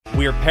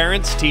We're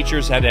parents,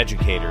 teachers, and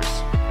educators,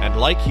 and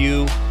like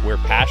you, we're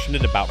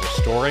passionate about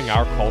restoring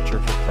our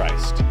culture for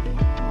Christ.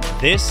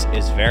 This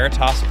is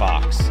Veritas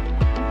Vox,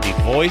 the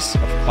voice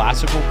of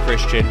classical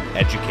Christian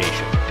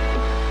education.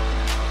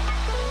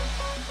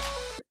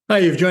 Hi,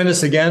 you've joined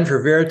us again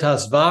for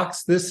Veritas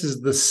Vox. This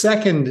is the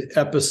second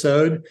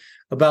episode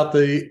about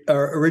the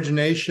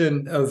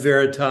origination of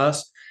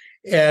Veritas,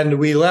 and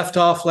we left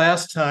off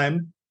last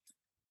time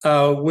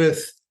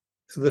with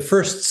the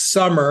first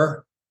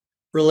summer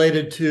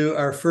related to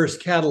our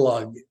first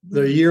catalog.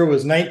 The year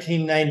was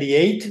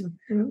 1998.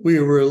 Mm-hmm. We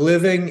were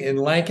living in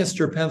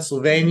Lancaster,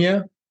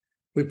 Pennsylvania.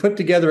 We put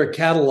together a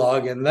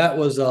catalog, and that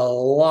was a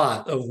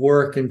lot of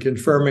work in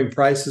confirming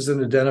prices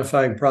and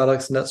identifying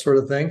products and that sort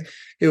of thing.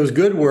 It was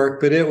good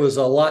work, but it was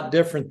a lot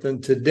different than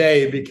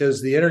today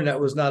because the internet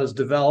was not as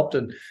developed,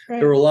 and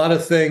there were a lot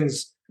of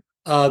things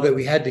that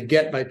we had to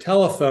get by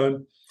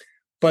telephone.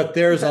 But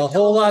there's a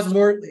whole lot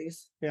more.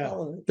 Yeah,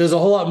 there's a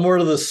whole lot more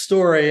to the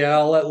story.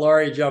 I'll let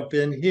Laurie jump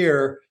in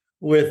here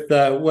with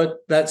what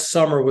that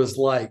summer was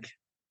like.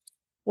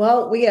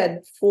 Well, we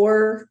had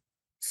 4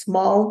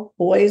 small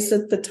boys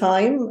at the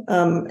time,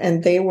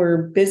 and they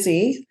were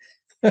busy.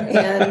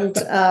 And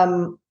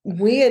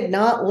we had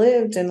not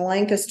lived in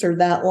Lancaster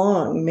that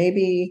long,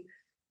 maybe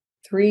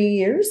 3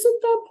 years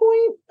at that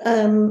point.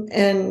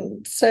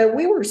 And so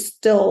we were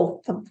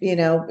still,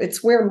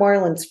 it's where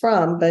Marlin's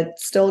from, but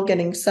still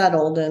getting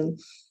settled. And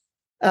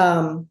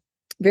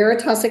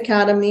Veritas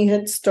Academy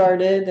had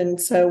started,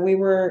 and so we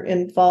were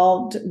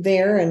involved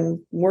there and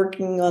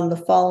working on the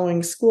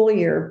following school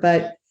year.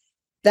 But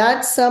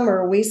that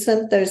summer, we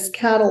sent those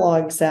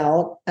catalogs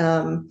out,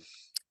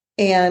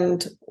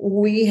 and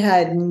we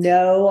had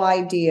no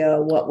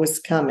idea what was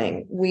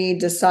coming. We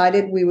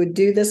decided we would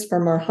do this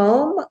from our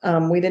home.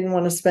 We didn't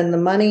want to spend the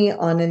money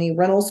on any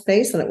rental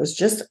space, and it was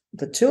just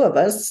the 2 of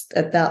us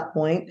at that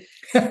point.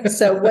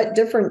 So what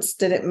difference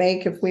did it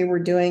make if we were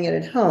doing it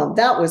at home?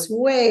 That was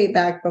way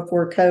back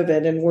before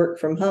COVID and work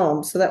from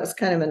home. So that was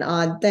kind of an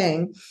odd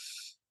thing.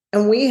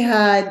 And we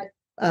had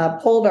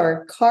pulled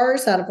our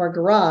cars out of our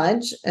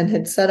garage and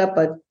had set up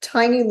a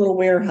tiny little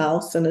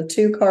warehouse in a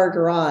 2-car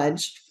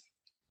garage.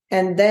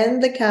 And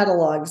then the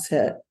catalogs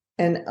hit.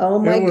 And oh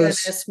my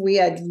goodness, we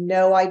had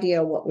no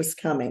idea what was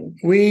coming.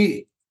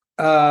 We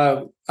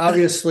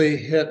obviously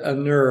hit a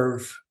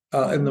nerve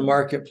in the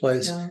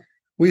marketplace. Yeah.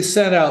 We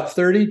sent out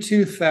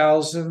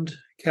 32,000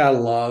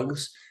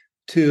 catalogs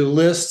to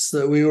lists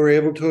that we were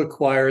able to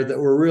acquire that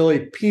were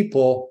really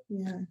people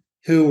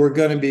who were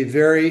going to be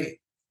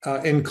very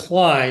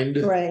inclined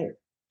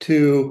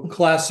to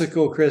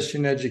classical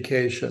Christian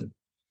education.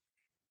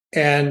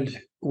 And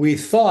we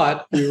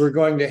thought we were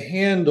going to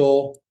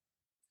handle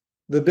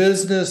the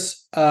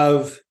business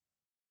of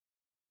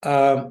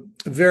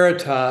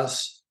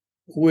Veritas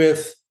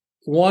with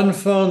one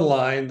phone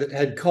line that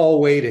had call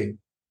waiting.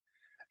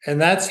 And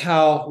that's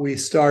how we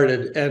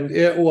started. And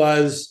it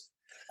was,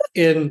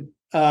 in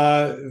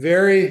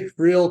very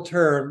real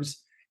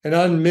terms, an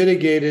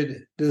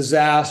unmitigated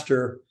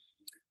disaster.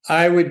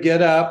 I would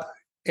get up,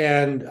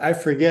 and I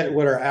forget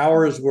what our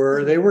hours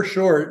were. They were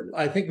short,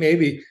 I think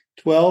maybe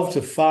 12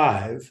 to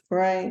 5.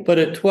 Right. But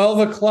at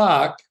 12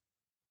 o'clock,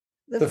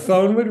 the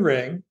phone would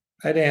ring.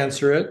 I'd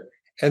answer it.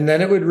 And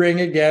then it would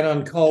ring again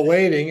on call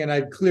waiting. And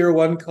I'd clear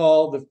one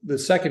call, the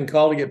second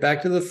call, to get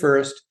back to the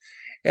first.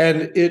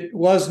 And it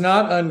was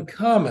not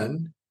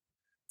uncommon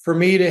for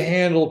me to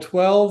handle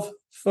 12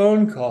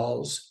 phone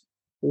calls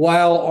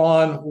while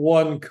on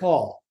one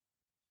call.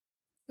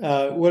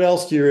 What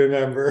else do you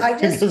remember?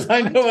 Because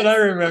I know what I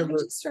remember. I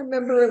just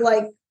remember,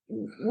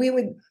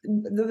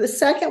 the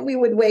second we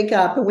would wake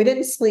up, and we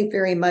didn't sleep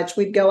very much,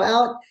 we'd go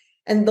out,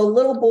 and the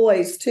little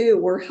boys too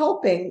were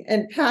helping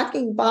and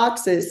packing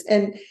boxes.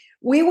 And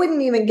we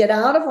wouldn't even get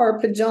out of our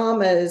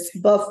pajamas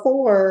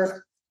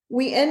before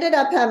we ended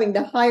up having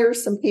to hire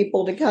some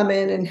people to come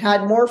in and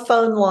had more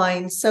phone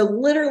lines. So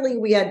literally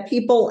we had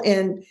people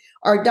in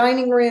our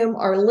dining room,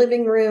 our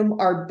living room,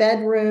 our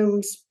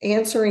bedrooms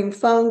answering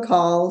phone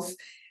calls.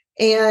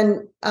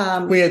 And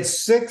we had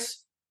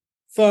 6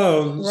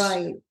 phones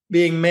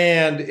being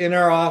manned in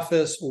our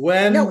office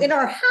in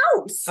our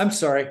house. I'm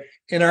sorry,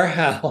 in our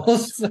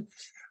house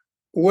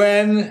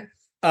when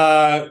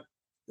the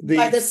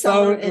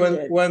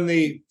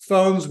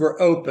phones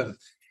were open.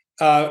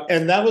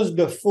 And that was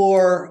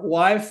before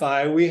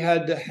Wi-Fi. We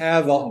had to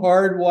have a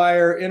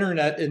hardwire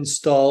internet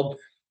installed.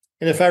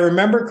 And if I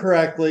remember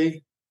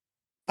correctly,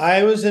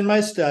 I was in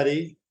my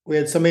study. We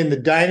had somebody in the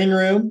dining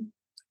room,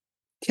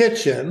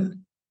 kitchen,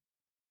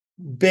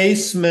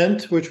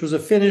 basement, which was a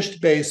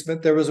finished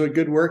basement. There was a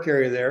good work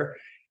area there.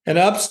 An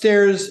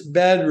upstairs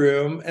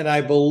bedroom, and I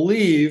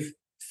believe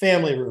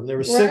family room. There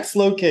were 6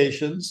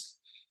 locations.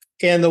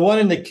 And the one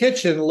in the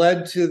kitchen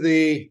led to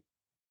the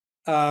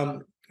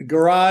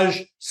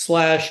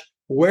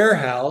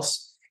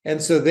garage/warehouse.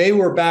 And so they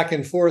were back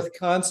and forth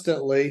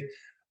constantly.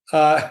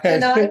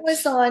 And I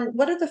was on,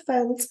 what are the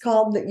phones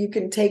called that you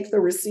can take the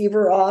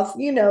receiver off?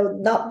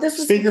 This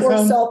was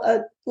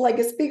before like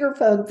a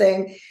speakerphone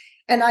thing.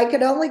 And I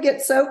could only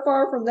get so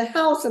far from the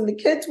house, and the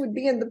kids would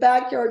be in the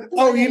backyard.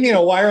 Oh, you mean a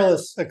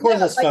cordless like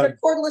phone? a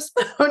cordless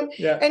phone.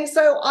 Yeah. And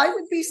so I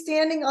would be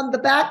standing on the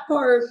back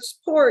porch,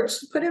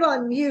 put it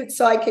on mute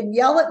so I could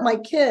yell at my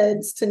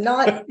kids to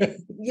not,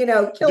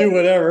 Do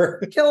whatever.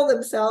 kill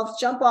themselves,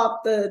 jump off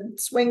the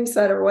swing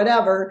set or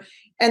whatever,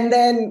 and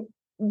then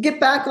get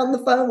back on the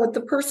phone with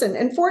the person.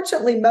 And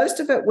fortunately, most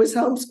of it was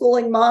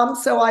homeschooling mom.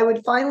 So I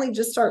would finally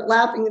just start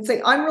laughing and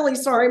say, I'm really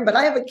sorry, but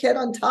I have a kid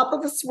on top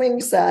of a swing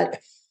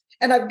set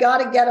and I've got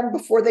to get them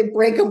before they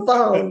break a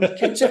bone.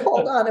 Can you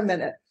hold on a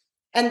minute?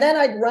 And then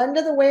I'd run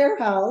to the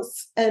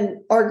warehouse and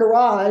our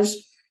garage.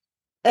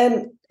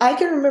 And I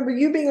can remember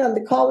you being on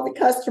the call with the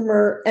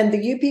customer and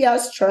the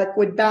UPS truck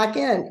would back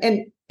in.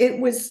 And it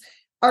was,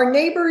 our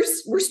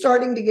neighbors were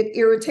starting to get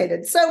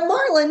irritated. So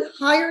Marlin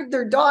hired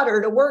their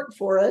daughter to work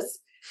for us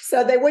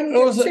so they wouldn't get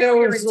too It was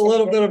irritated. a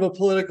little bit of a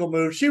political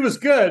move. She was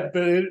good,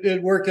 but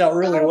it worked out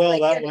really well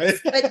that way.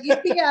 But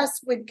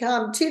UPS would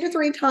come 2 to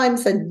 3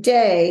 times a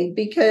day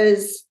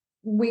because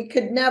we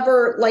could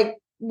never,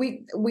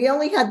 we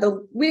only had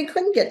we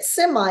couldn't get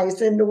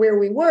semis into where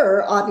we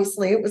were.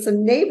 Obviously, it was a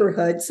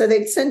neighborhood. So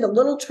they'd send a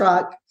little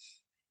truck.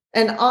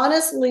 And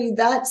honestly,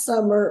 that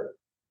summer,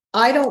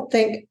 I don't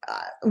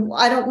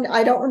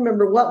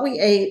remember what we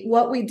ate,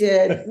 what we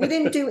did. We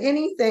didn't do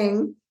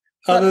anything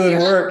other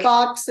than work.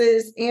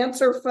 Boxes,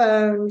 answer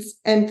phones,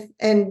 and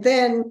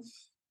then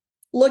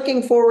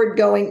looking forward,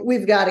 going,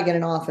 we've got to get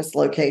an office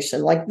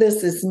location. Like,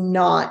 this is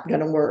not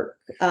going to work.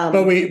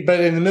 But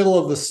in the middle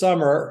of the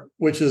summer,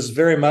 which is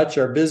very much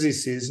our busy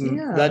season,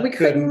 that we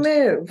couldn't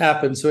move.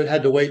 happen. So it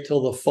had to wait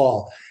till the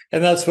fall.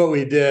 And that's what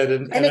we did.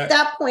 And at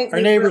that point,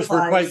 our neighbors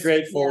were quite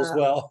grateful as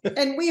well.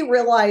 And we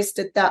realized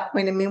at that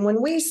point, I mean,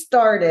 when we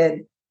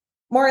started,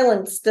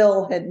 Marlin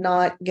still had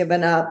not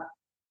given up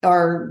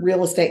our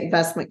real estate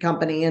investment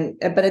company.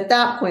 But at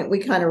that point, we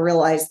kind of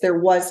realized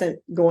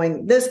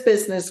this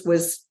business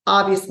was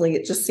obviously,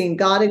 it just seemed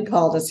God had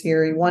called us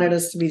here. He wanted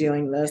us to be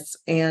doing this,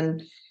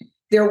 and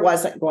there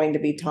wasn't going to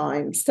be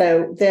time.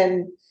 So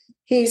then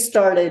he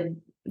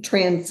started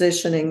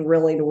transitioning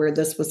really to where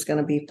this was going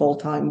to be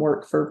full-time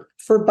work for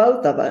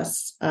both of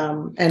us,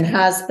 and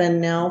has been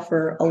now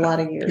for a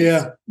lot of years.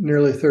 Yeah,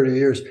 nearly 30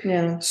 years.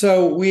 Yeah.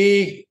 So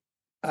we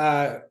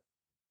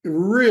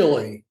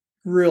really,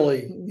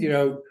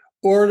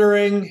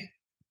 ordering,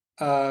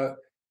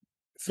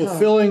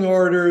 fulfilling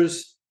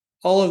orders,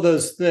 all of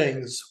those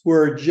things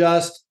were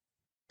just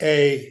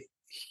a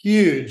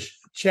huge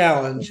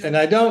challenge. And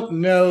I don't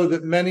know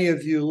that many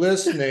of you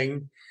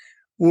listening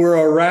were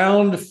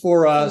around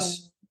for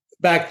us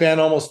back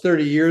then, almost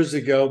 30 years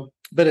ago.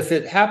 But if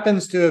it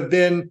happens to have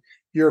been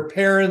your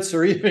parents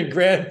or even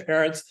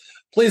grandparents,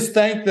 please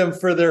thank them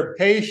for their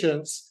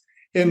patience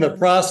in the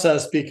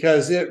process,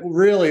 because it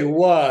really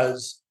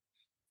was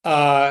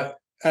an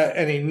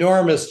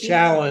enormous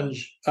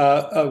challenge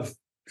of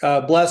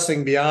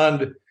blessing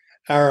beyond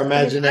our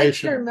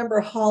imagination. I can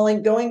remember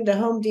going to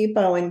Home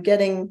Depot and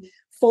getting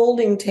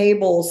folding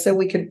tables so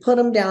we could put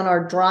them down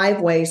our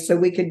driveway so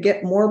we could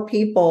get more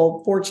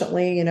people.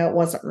 Fortunately, it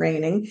wasn't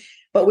raining,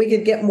 but we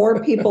could get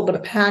more people to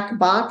pack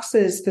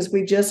boxes because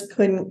we just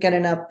couldn't get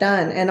enough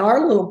done. And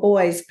our little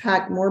boys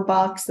packed more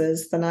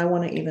boxes than I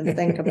want to even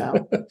think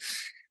about.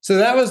 So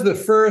that was the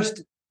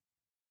first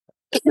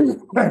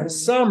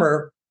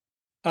summer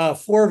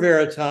for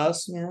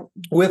Veritas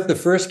with the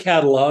first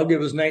catalog. It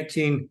was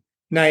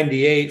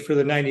 1998 for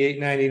the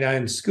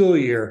 98-99 school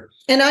year.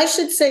 And I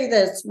should say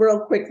this real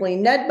quickly.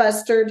 Ned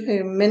Bustard,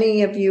 who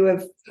many of you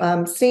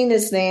have seen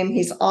his name,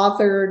 he's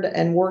authored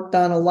and worked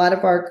on a lot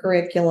of our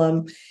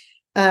curriculum.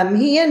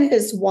 He and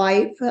his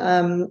wife,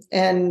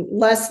 and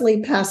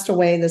Leslie passed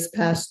away this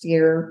past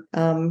year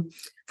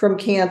from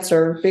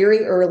cancer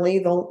very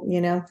early.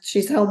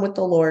 She's home with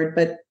the Lord,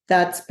 but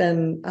that's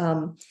been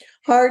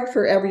hard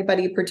for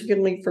everybody,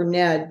 particularly for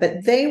Ned.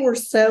 But they were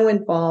so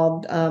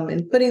involved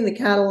in putting the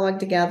catalog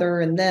together.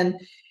 And then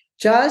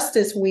just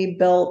as we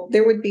built,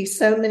 there would be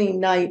so many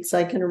nights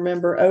I can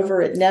remember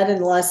over at Ned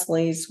and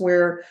Leslie's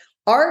where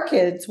our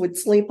kids would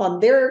sleep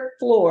on their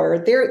floor.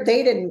 Their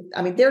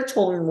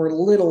children were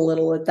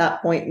little at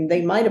that point, and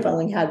they might have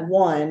only had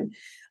one.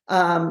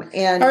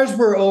 And ours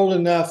were old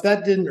enough.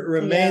 That didn't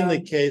remain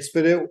the case,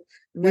 but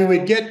we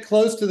would get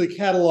close to the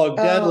catalog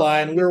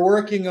deadline. We're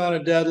working on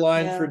a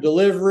deadline for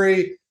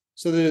delivery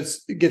so that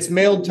it gets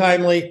mailed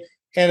timely.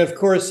 And of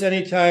course,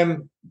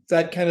 anytime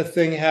that kind of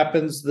thing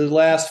happens, the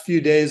last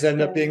few days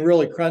end up being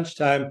really crunch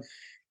time.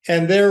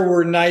 And there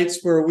were nights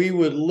where we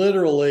would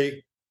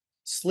literally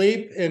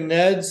sleep in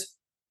Ned's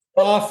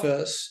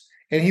office,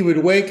 and he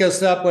would wake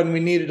us up when we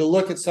needed to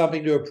look at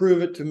something to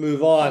approve it to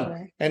move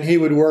on. And he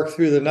would work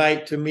through the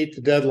night to meet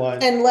the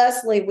deadline. And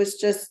Leslie was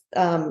just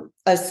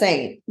a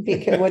saint,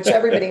 which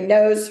everybody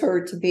knows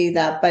her to be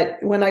that. But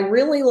when I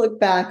really look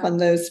back on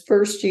those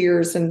first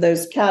years and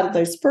those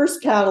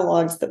first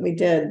catalogs that we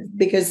did,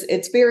 because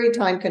it's very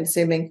time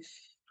consuming,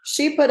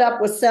 she put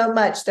up with so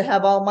much to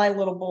have all my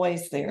little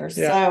boys there.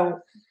 So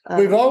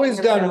we've always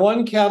done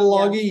one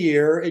catalog a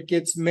year. It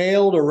gets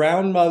mailed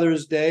around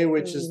Mother's Day,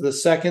 which is the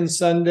second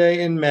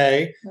Sunday in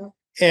May.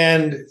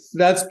 And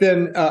that's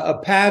been a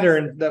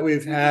pattern that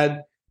we've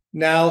had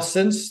now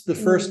since the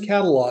first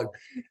catalog.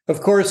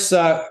 Of course,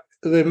 the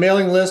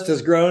mailing list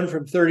has grown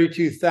from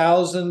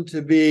 32,000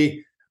 to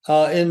be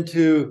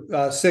into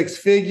six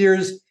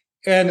figures.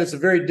 And it's a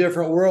very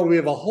different world. We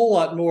have a whole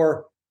lot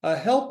more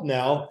help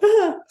now.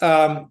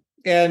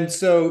 And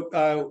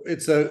so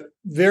it's a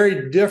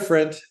very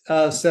different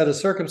set of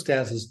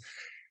circumstances.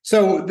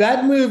 So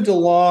that moved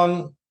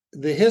along.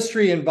 The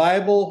history and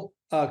Bible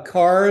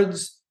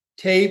cards,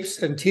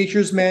 tapes, and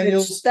teachers'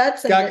 manuals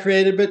got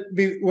created. But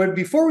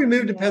before we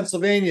moved to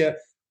Pennsylvania,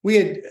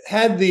 we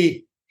had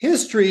the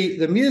history,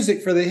 the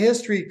music for the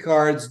history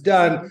cards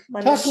done.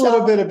 Talk a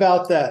little bit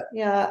about that.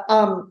 Yeah.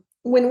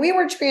 When we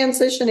were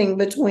transitioning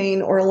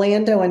between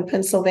Orlando and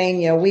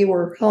Pennsylvania, we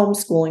were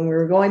homeschooling. We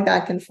were going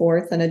back and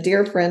forth. And a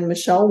dear friend,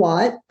 Michelle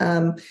Watt,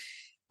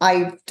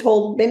 I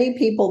told many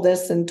people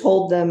this and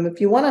told them,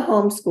 if you want to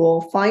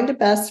homeschool, find a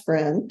best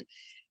friend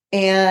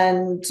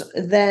and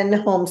then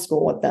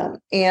homeschool with them.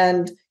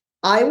 And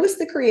I was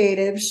the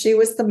creative. She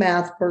was the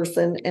math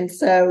person. And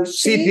so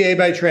CPA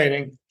by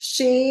training.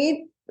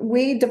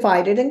 We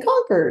divided and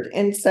conquered.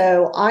 And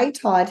so I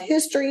taught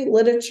history,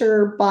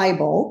 literature,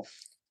 Bible,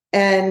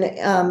 and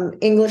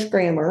English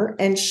grammar.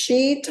 And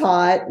she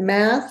taught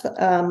math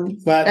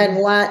and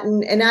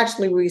Latin. And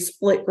actually we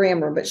split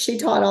grammar, but she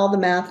taught all the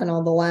math and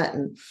all the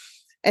Latin.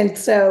 And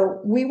so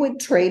we would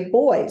trade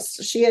boys.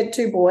 She had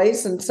two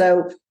boys. And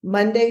so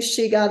Mondays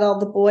she got all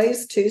the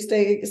boys.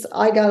 Tuesdays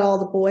I got all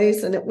the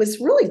boys. And it was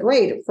really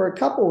great for a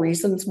couple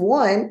reasons.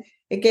 One,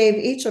 it gave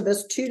each of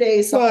us 2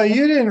 days. Well,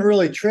 you didn't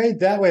really trade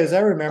that way, as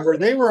I remember.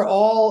 They were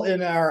all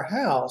in our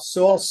house.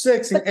 So all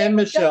six and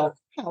Michelle.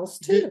 House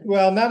too.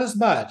 Well, not as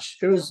much.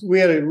 We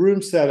had a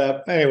room set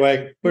up.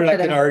 Anyway, we're not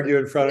going to argue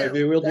in front of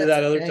you. We'll do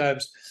that other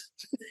times.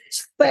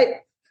 But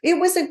it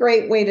was a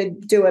great way to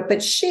do it.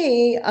 But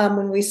she,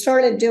 when we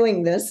started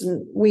doing this,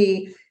 and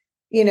we,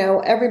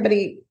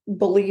 everybody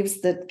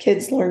believes that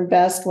kids learn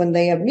best when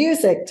they have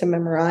music to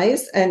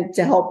memorize and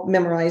to help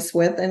memorize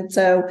with. And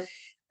so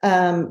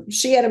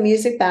she had a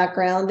music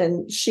background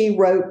and she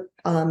wrote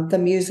the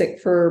music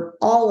for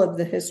all of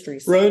the history.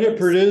 Wrote it,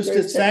 produced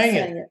it, sang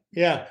it.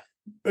 Yeah.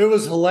 It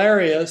was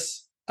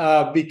hilarious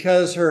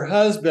because her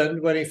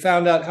husband, when he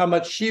found out how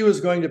much she was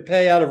going to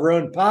pay out of her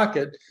own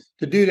pocket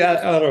to do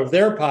that out of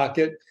their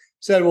pocket,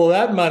 said, well,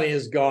 that money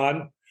is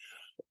gone.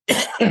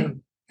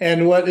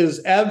 And what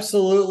is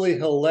absolutely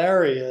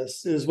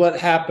hilarious is what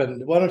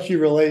happened. Why don't you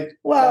relate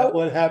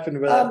what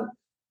happened with that?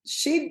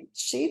 She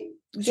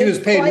was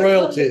paid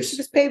royalties. She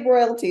was paid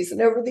royalties.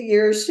 And over the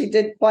years, she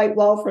did quite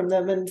well from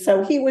them. And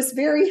so he was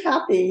very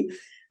happy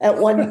at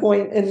one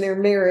point in their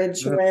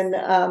marriage when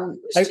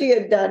she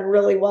had done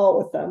really well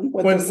with them.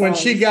 When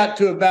she got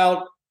to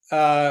about,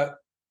 her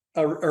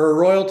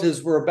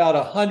royalties were about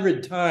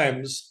 100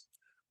 times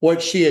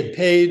what she had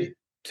paid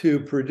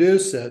to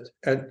produce it.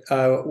 And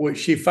what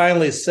she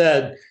finally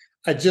said,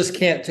 I just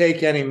can't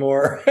take any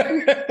more.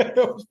 It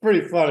was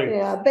pretty funny.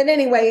 Yeah. But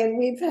anyway, and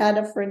we've had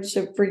a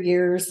friendship for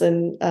years.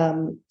 And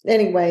and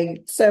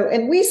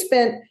we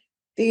spent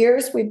the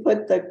years we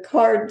put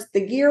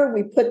the year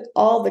we put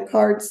all the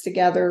cards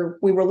together.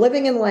 We were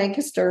living in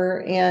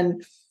Lancaster.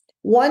 And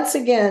once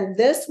again,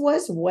 this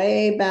was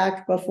way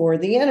back before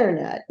the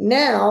internet.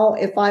 Now,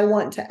 if I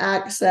want to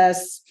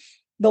access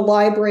the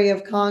Library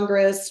of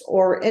Congress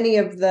or any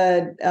of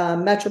the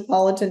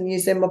Metropolitan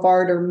Museum of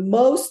Art or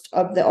most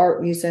of the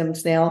art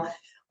museums now,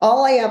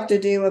 all I have to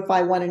do if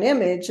I want an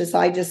image is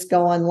I just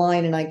go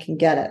online and I can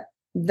get it.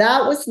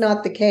 That was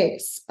not the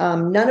case.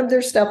 None of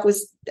their stuff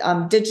was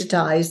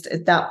digitized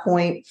at that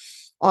point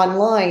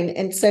online.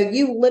 And so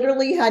you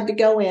literally had to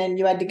go in,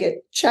 you had to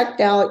get checked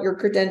out, your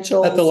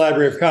credentials. At the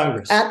Library of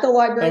Congress. At the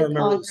Library of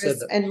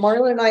Congress. And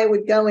Marla and I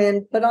would go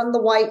in, put on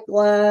the white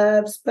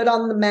gloves, put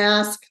on the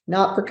mask,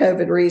 not for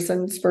COVID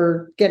reasons,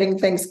 for getting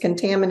things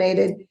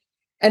contaminated.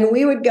 And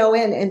we would go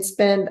in and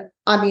spend,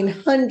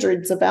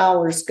 hundreds of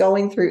hours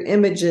going through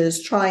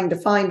images, trying to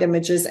find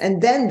images,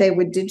 and then they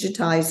would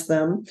digitize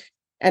them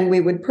and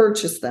we would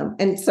purchase them.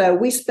 And so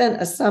we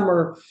spent a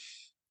summer,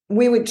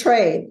 we would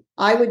trade.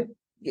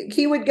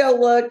 He would go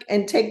look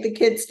and take the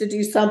kids to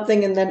do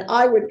something. And then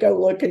I would go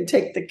look and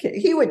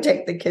he would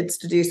take the kids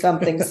to do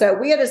something. So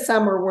we had a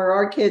summer where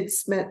our kids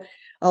spent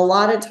a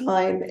lot of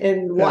time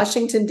in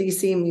Washington,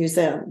 D.C.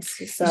 museums.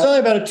 So, it's only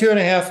about a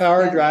 2.5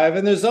 hour drive.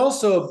 And there's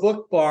also a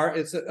book barn.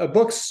 It's a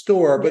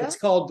bookstore, but it's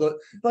called the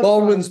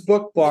Baldwin's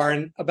Book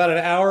Barn, about an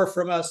hour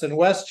from us in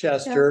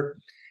Westchester.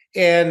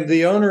 Yeah. And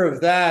the owner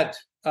of that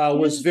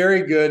was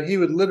very good. He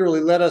would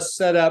literally let us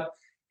set up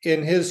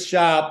in his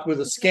shop with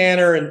a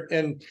scanner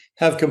and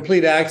have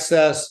complete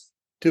access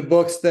to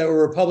books that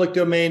were public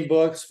domain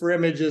books for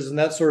images and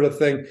that sort of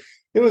thing.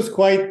 It was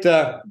quite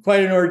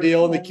an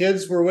ordeal, and the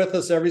kids were with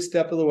us every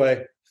step of the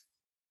way.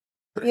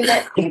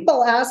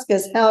 People ask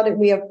us, how did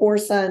we have 4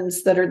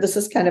 sons that are, this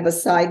is kind of a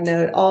side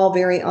note, all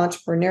very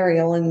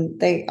entrepreneurial, and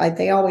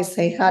they always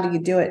say, how do you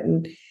do it?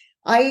 And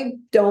I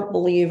don't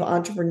believe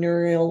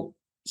entrepreneurship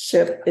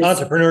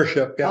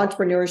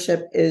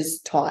is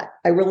taught.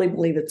 I really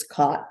believe it's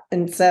caught.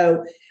 And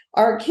so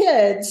our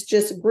kids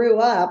just grew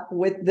up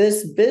with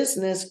this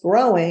business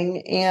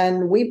growing,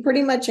 and we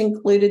pretty much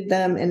included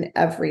them in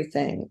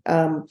everything.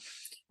 And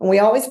we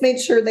always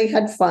made sure they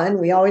had fun.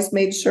 We always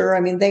made sure,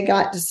 they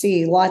got to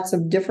see lots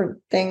of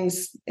different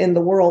things in the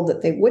world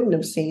that they wouldn't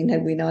have seen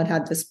had we not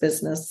had this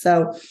business.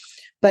 So,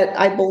 but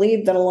I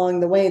believe that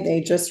along the way,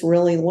 they just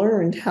really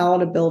learned how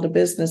to build a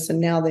business, and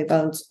now they've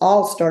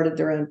all started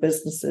their own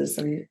businesses.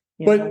 And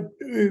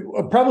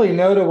probably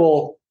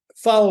notable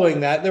following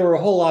that, there were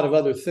a whole lot of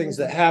other things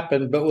that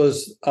happened, but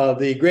was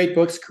the Great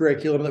Books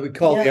curriculum that we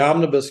call the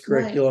Omnibus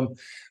curriculum. Right.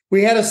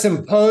 We had a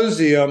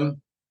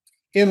symposium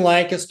in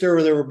Lancaster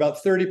where there were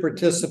about 30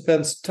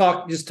 participants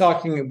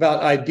talking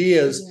about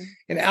ideas. Mm-hmm.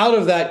 And out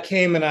of that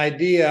came an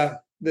idea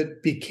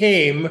that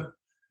became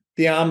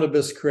the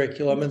Omnibus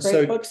curriculum. And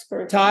so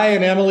Ty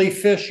and Emily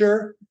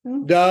Fisher,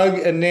 mm-hmm. Doug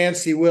and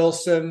Nancy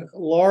Wilson,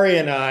 Laurie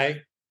and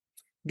I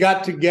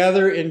got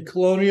together in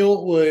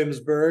Colonial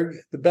Williamsburg,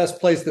 the best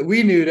place that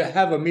we knew to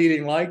have a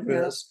meeting like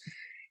this,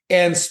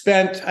 and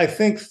spent, I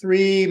think,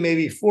 3,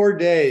 maybe 4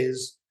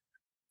 days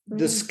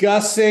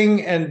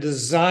discussing and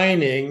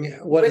designing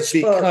what has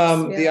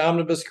become the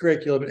Omnibus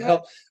curriculum. It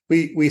helped.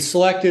 We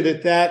selected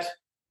at that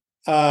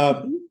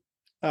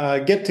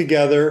get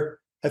together,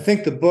 I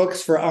think, the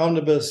books for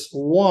Omnibus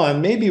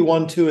 1, maybe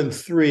 1, 2, and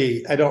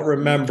 3. I don't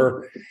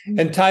remember.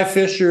 And Ty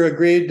Fisher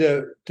agreed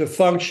to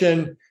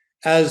function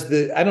as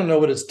I don't know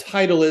what his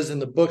title is in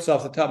the books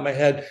off the top of my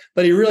head,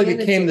 but he really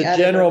became the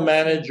general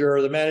manager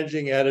or the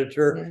managing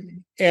editor.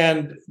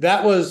 And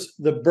that was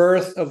the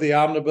birth of the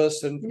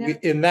Omnibus. And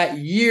in that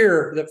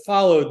year that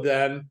followed,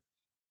 then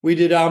we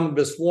did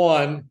Omnibus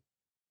 1.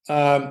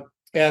 And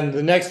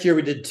the next year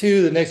we did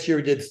 2. The next year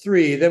we did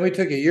 3. Then we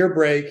took a year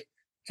break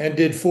and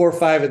did 4,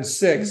 5, and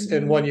 6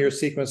 in 1 year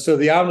sequence. So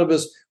the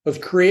Omnibus was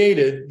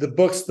created, the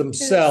books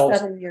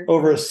themselves,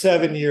 over a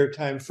 7-year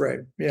time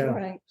frame. Yeah.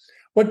 Right.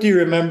 What do you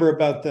remember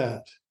about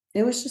that?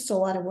 It was just a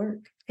lot of work.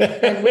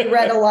 And we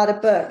read a lot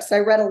of books. I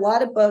read a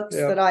lot of books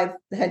that I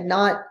had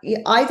not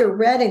either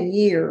read in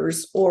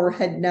years or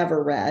had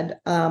never read.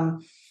 And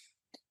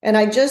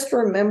I just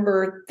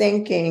remember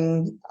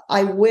thinking,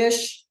 I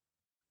wish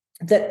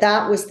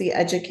that was the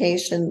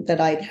education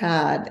that I'd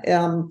had.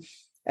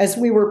 As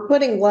we were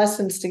putting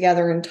lessons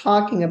together and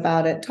talking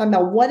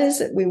about what is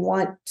it we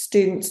want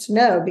students to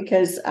know?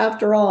 Because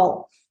after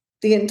all,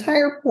 the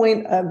entire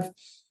point of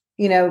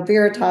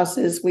Veritas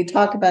is we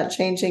talk about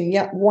changing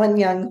one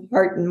young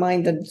heart and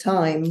mind at a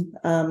time.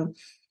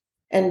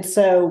 And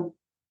so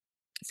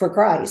for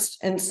Christ.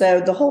 And so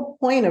the whole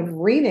point of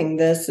reading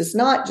this is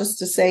not just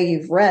to say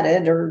you've read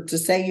it or to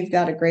say you've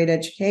got a great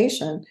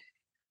education,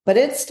 but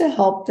it's to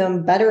help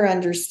them better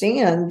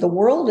understand the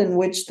world in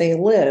which they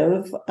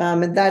live.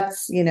 And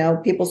that's,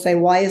 people say,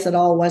 why is it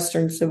all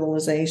Western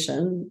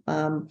civilization?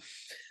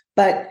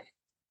 But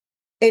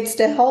it's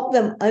to help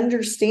them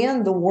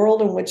understand the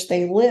world in which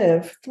they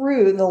live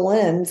through the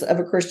lens of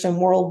a Christian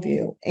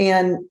worldview,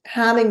 and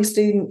having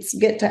students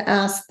get to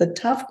ask the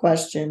tough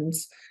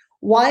questions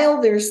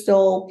while there's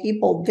still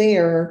people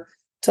there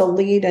to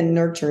lead and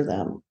nurture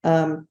them,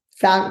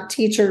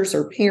 teachers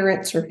or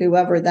parents or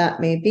whoever that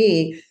may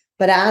be,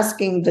 but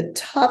asking the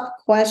tough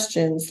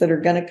questions that are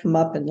going to come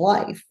up in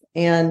life.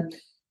 And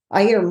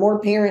I hear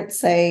more parents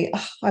say,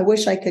 I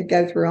wish I could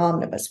go through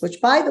Omnibus, which,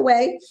 by the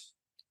way,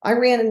 I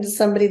ran into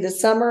somebody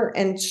this summer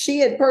and she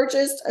had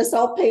purchased a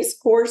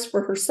self-paced course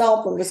for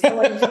herself and was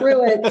going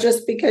through it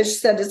just because she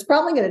said, it's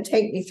probably going to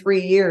take me 3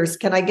 years.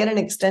 Can I get an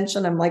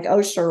extension? I'm like,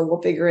 oh, sure,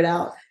 we'll figure it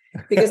out.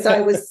 Because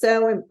I was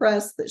so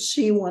impressed that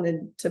she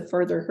wanted to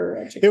further her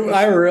education.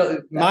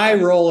 My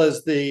role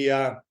as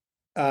the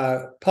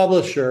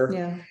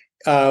publisher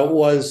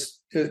was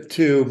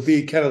to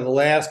be kind of the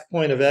last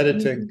point of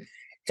editing.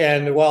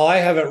 And while I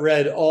haven't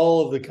read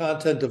all of the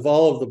content of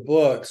all of the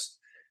books,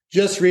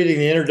 just reading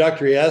the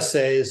introductory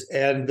essays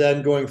and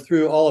then going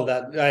through all of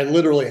that, I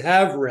literally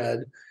have read,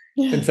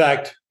 in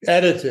fact,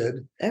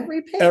 edited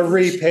every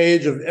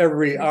page of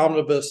every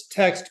Omnibus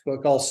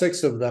textbook, all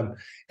 6 of them.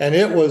 And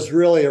it was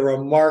really a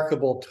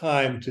remarkable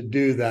time to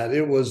do that.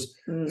 It was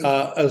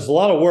a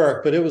lot of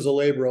work, but it was a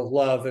labor of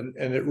love. And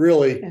it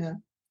really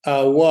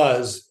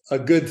was a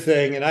good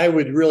thing. And I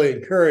would really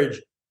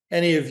encourage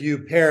any of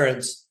you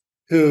parents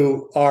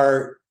who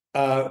are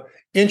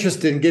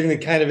interested in getting the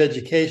kind of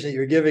education that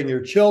you're giving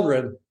your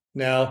children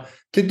now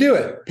to do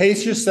it.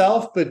 Pace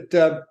yourself, but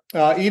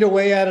eat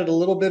away at it a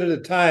little bit at a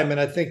time. And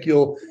I think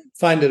you'll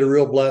find it a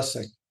real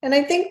blessing. And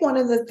I think one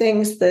of the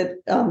things that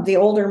the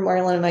older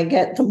Marlin and I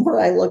get, the more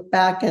I look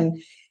back, and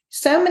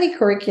so many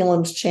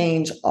curriculums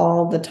change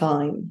all the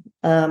time.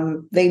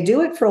 They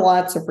do it for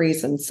lots of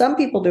reasons. Some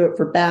people do it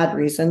for bad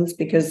reasons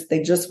because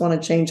they just want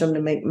to change them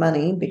to make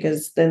money,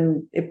 because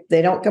then if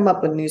they don't come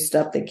up with new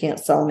stuff, they can't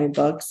sell new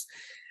books.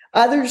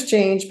 Others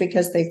change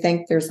because they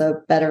think there's a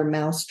better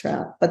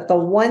mousetrap. But the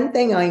one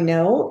thing I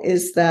know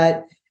is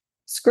that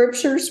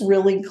Scripture's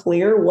really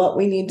clear what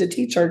we need to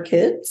teach our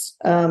kids.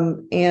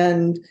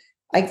 And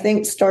I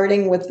think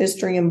starting with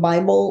history and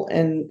Bible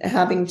and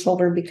having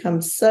children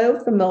become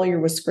so familiar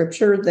with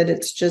Scripture that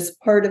it's just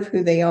part of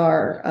who they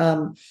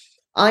are.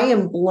 I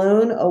am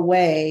blown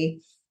away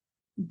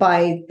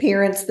by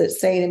parents that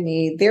say to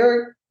me,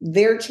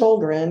 their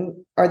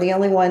children are the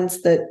only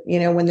ones that,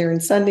 when they're in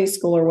Sunday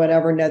school or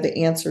whatever, know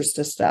the answers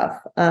to stuff.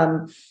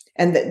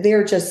 And that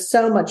they're just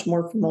so much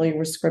more familiar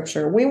with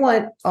scripture. We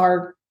want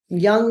our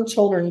young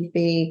children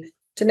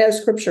to know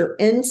scripture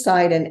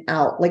inside and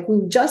out. Like,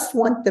 we just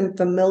want them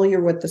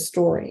familiar with the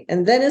story.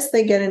 And then as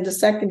they get into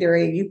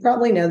secondary, you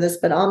probably know this,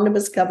 but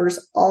Omnibus covers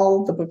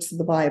all of the books of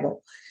the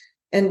Bible.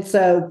 And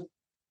so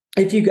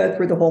if you go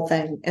through the whole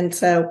thing. And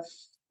so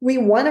we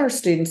want our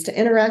students to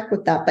interact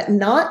with that, but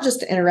not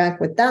just to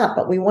interact with that,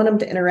 but we want them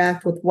to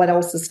interact with what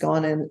else has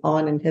gone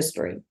on in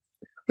history.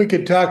 We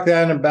could talk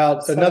then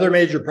about another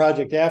major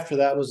project after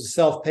that was the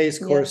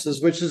self-paced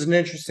courses, which is an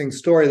interesting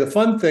story. The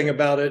fun thing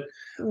about it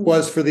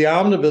was for the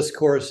omnibus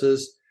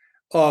courses,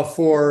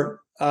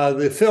 for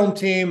the film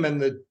team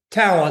and the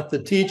talent,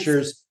 the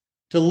teachers,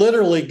 to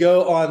literally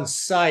go on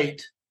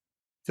site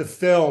to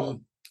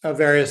film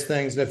various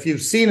things. And if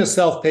you've seen a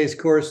self-paced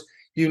course,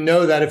 you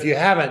know that. If you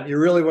haven't, you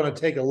really want to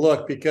take a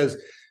look, because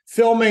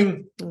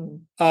filming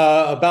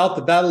about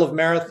the Battle of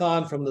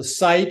Marathon from the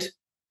site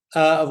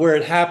of where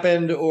it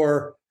happened,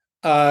 or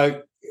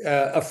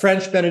a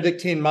French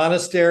Benedictine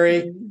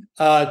monastery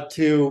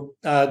to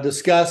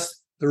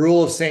discuss the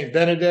rule of Saint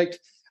Benedict.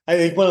 I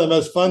think one of the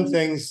most fun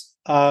things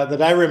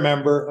that I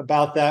remember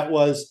about that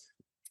was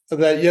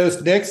that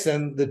Joost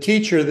Nixon, the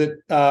teacher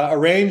that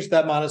arranged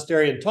that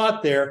monastery and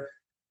taught there,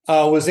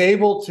 was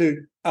able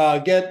to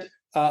get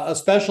a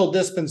special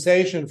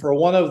dispensation for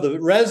one of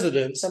the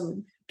residents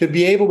to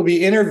be able to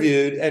be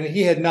interviewed, and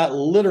he had not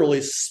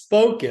literally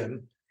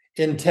spoken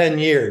in 10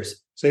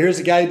 years. So here's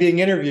a guy being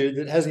interviewed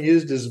that hasn't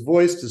used his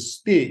voice to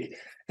speak.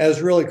 That's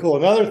really cool.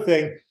 Another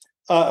thing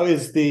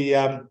is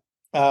the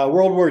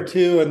World War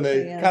II and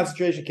the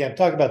concentration camp.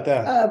 Talk about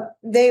that.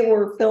 They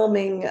were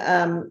filming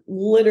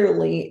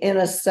literally in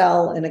a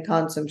cell in a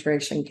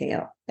concentration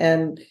camp.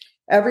 And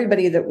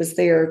everybody that was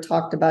there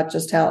talked about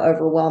just how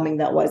overwhelming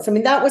that was. I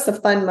mean, that was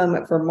a fun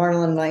moment for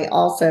Marlon and I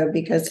also,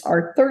 because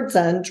our third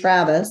son,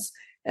 Travis,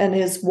 and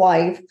his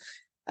wife,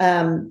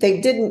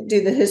 they didn't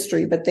do the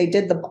history, but they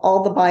did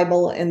all the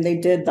Bible, and they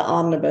did the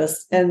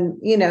omnibus.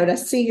 And, to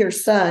see your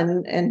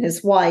son and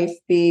his wife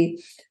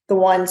be the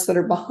ones that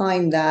are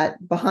behind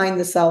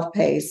the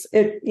self-pace,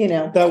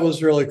 that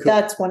was really cool.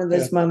 That's one of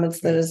those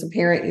moments that as a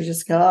parent, you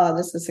just go, oh,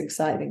 this is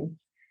exciting.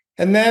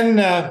 And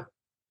then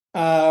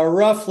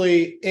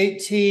roughly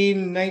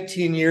 18,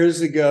 19 years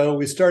ago,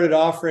 we started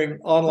offering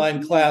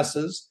online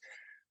classes.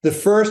 The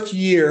first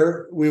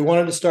year, we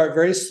wanted to start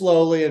very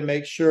slowly and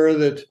make sure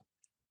that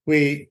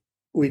we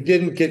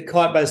didn't get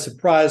caught by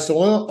surprise. So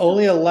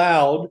only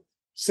allowed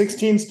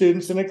 16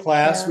 students in a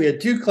class. We had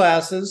 2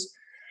 classes,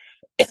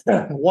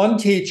 1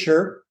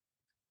 teacher,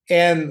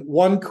 and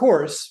 1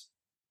 course,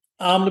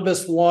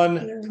 Omnibus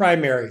 1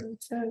 primary.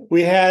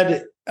 We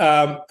had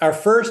our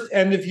first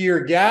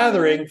end-of-year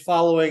gathering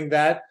following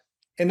that.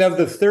 And of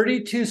the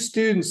 32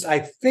 students, I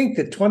think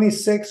that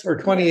 26 or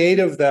 28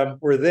 of them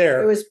were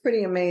there. It was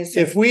pretty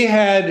amazing. If we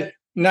had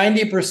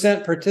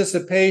 90%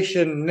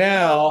 participation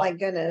now, oh my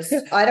goodness,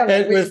 I don't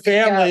know, with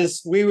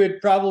families, we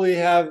would probably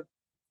have,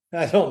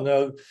 I don't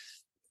know,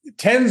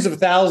 tens of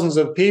thousands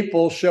of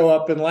people show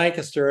up in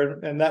Lancaster,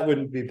 and that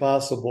wouldn't be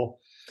possible.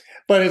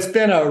 But it's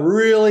been a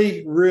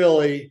really,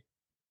 really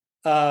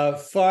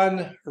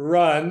fun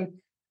run,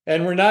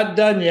 and we're not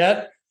done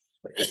yet.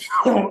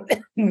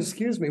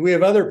 Excuse me. We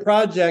have other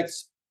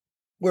projects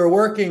we're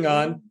working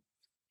on,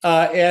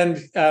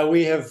 and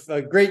we have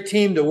a great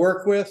team to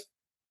work with.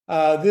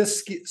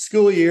 This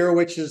school year,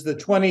 which is the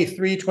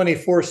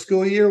 23-24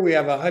 school year, we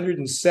have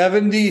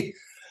 170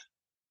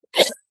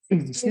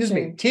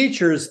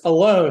 teachers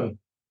alone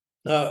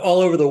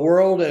all over the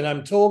world. And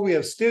I'm told we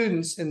have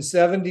students in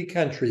 70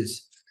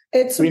 countries.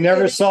 We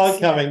never saw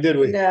it coming, did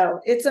we? No,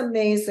 it's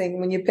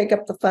amazing when you pick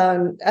up the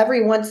phone.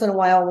 Every once in a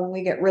while, when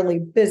we get really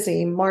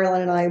busy,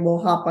 Marlon and I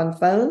will hop on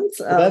phones.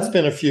 Well, that's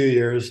been a few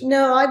years.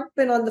 No, I've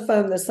been on the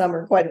phone this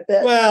summer quite a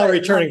bit. Well,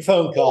 returning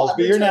phone calls,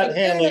 but you're not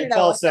handling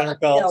call center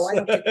calls. No, I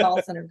don't get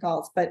call center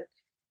calls, but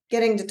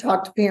getting to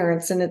talk to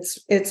parents. And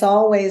it's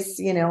always,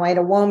 I had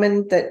a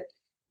woman that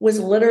was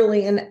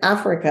literally in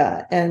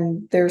Africa,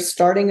 and they're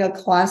starting a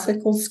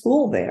classical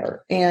school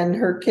there, and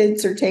her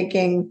kids are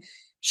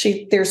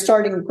they're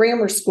starting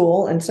grammar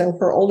school. And so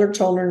her older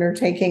children are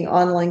taking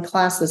online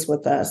classes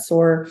with us,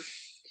 or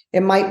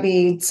it might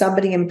be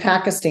somebody in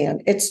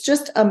Pakistan. It's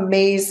just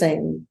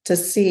amazing to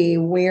see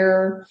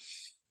where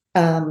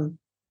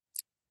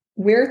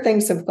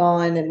things have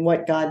gone and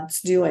what God's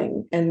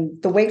doing,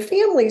 and the way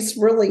families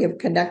really have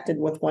connected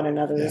with one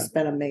another has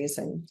been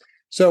amazing.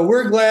 So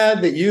we're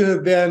glad that you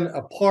have been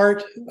a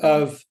part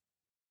of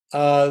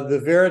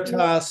the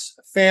Veritas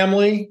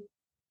family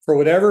for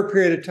whatever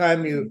period of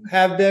time you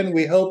have been.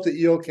 We hope that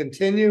you'll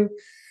continue.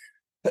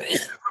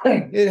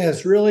 It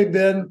has really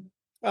been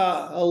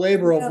a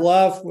labor of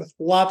love, with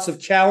lots of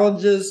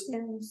challenges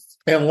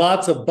and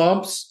lots of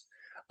bumps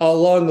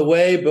along the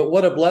way. But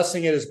what a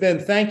blessing it has been.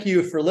 Thank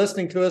you for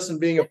listening to us and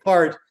being a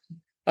part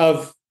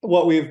of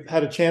what we've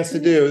had a chance to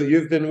do.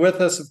 You've been with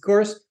us, of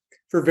course,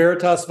 for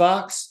Veritas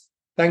Vox.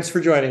 Thanks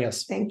for joining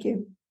us. Thank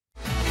you.